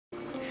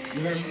You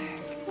heard me?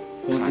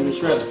 Kind of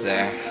close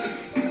there.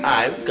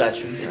 Alright, we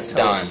got you. It's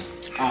done.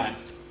 Alright.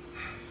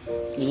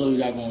 Here's what we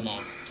got going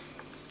on.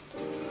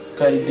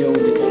 Cut the deal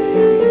with the tape.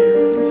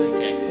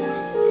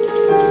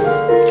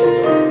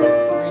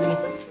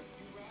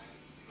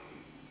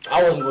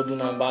 I wasn't gonna do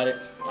nothing about it.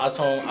 I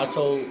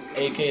told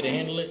AK to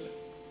handle it.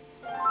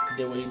 He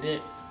did what he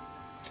did.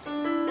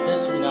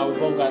 History now, we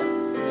both got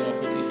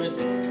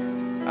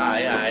 50-50.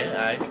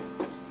 Alright.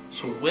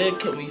 So where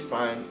can we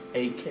find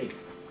AK?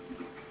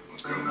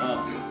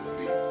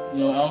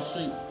 Elm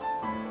Street.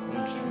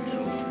 Elm Street.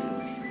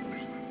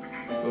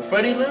 Where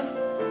Freddie live?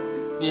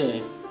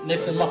 Yeah,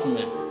 next to Muffin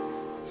Man.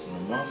 The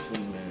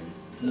Muffin Man.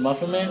 The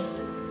Muffin Man?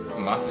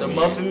 The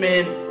Muffin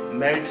Man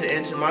married to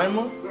Aunt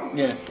Jemima?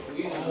 Yeah.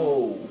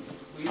 Oh.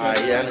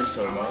 Alright, yeah, I know what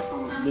you're talking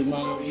about. Big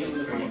Mama?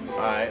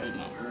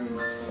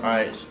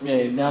 Alright.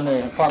 Yeah, down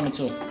there, apartment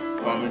 2.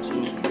 Apartment 2.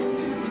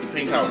 With the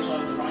pink house.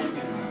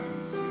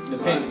 The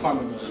pink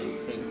apartment building.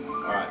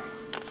 Alright.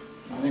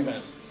 Very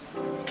fast.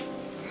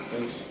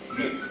 Thanks.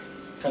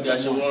 Cut You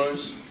got your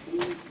warrants?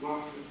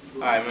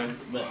 Alright, man.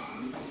 Bet.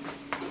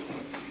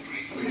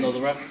 You know the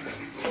rep?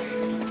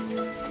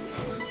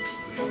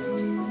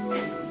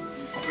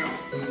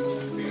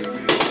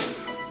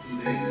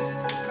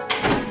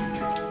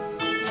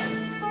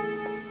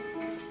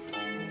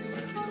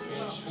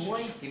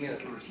 Give me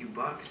like a few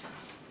bucks.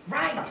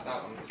 Right.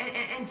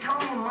 And tell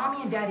them when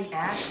mommy and daddy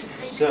ask.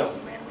 So,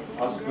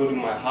 how's it feel to be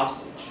my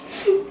hostage?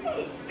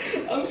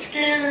 I'm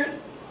scared.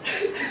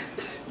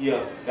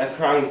 Yo, that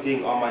crying's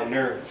getting on my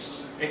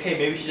nerves. Okay,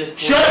 maybe she just.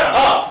 Shut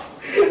up!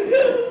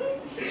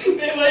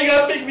 Man, why you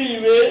gotta pick me,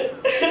 man?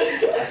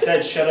 I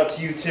said shut up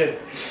to you too.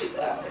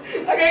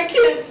 I got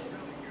kids.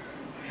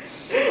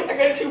 I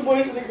got 2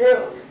 boys and a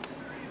girl.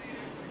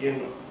 Give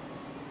me.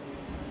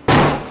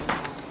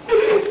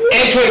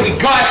 AK, we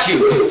got you!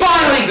 We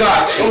finally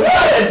got you!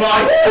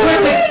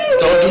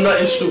 Don't do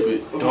nothing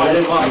stupid. Don't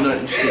do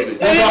nothing stupid.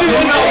 Move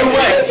out the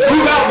way!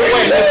 Move out the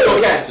way! That's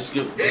okay. Just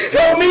give.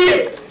 Help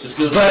me! Just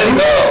Let him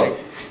go!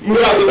 Move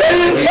out the way!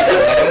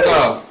 Let him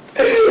go.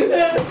 Put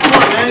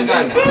the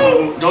gun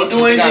down. Don't do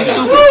anything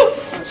stupid.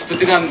 Just put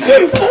the gun down.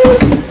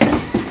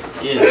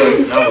 Yeah,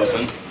 son. That was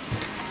son.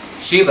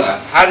 Sheila,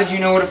 how did you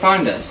know where to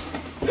find us?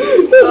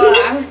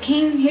 I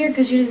came here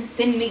because you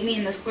didn't meet me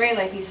in the square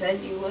like you said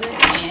you would,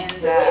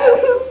 and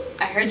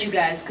I heard you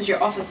guys because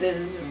your office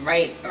is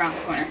right around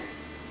the corner.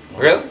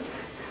 Really?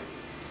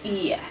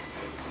 Yeah.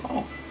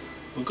 Oh,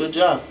 well, good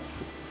job.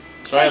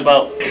 Sorry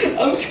about.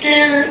 I'm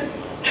scared.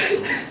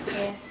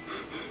 Yeah.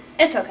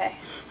 It's okay.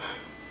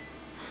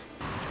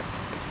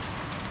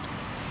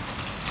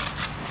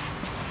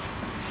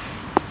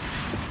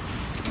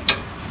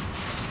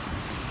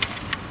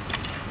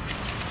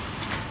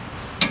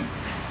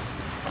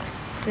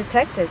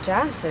 Detective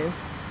Johnson.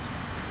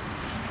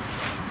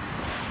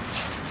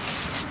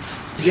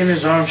 He's getting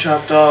his arm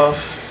chopped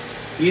off.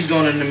 He's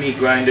going in the meat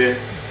grinder.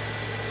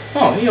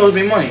 Oh, he owes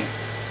me money.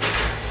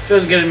 If he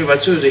doesn't get it to me by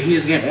Tuesday,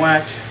 he's getting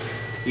whacked.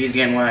 He's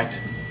getting whacked.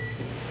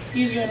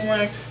 He's getting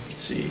whacked.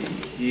 Let's see.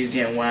 He's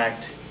getting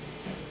whacked.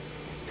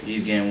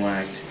 He's getting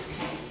whacked.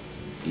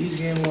 He's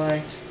getting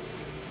whacked.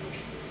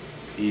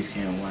 He's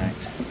getting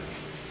whacked.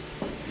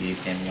 He's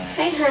getting whacked.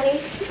 Hey,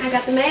 honey. I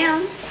got the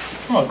mail.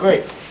 Oh,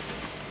 great.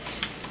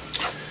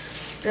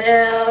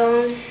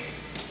 Bill.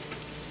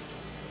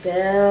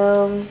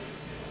 Bill.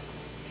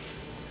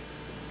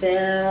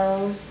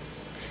 Bill.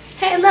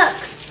 Hey, look.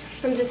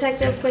 From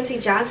Detective Quincy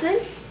Johnson.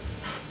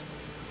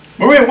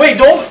 Maria, wait,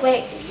 don't.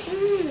 Wait.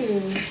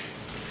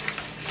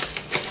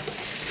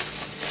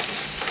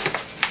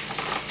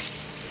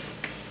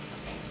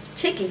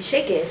 Chicken.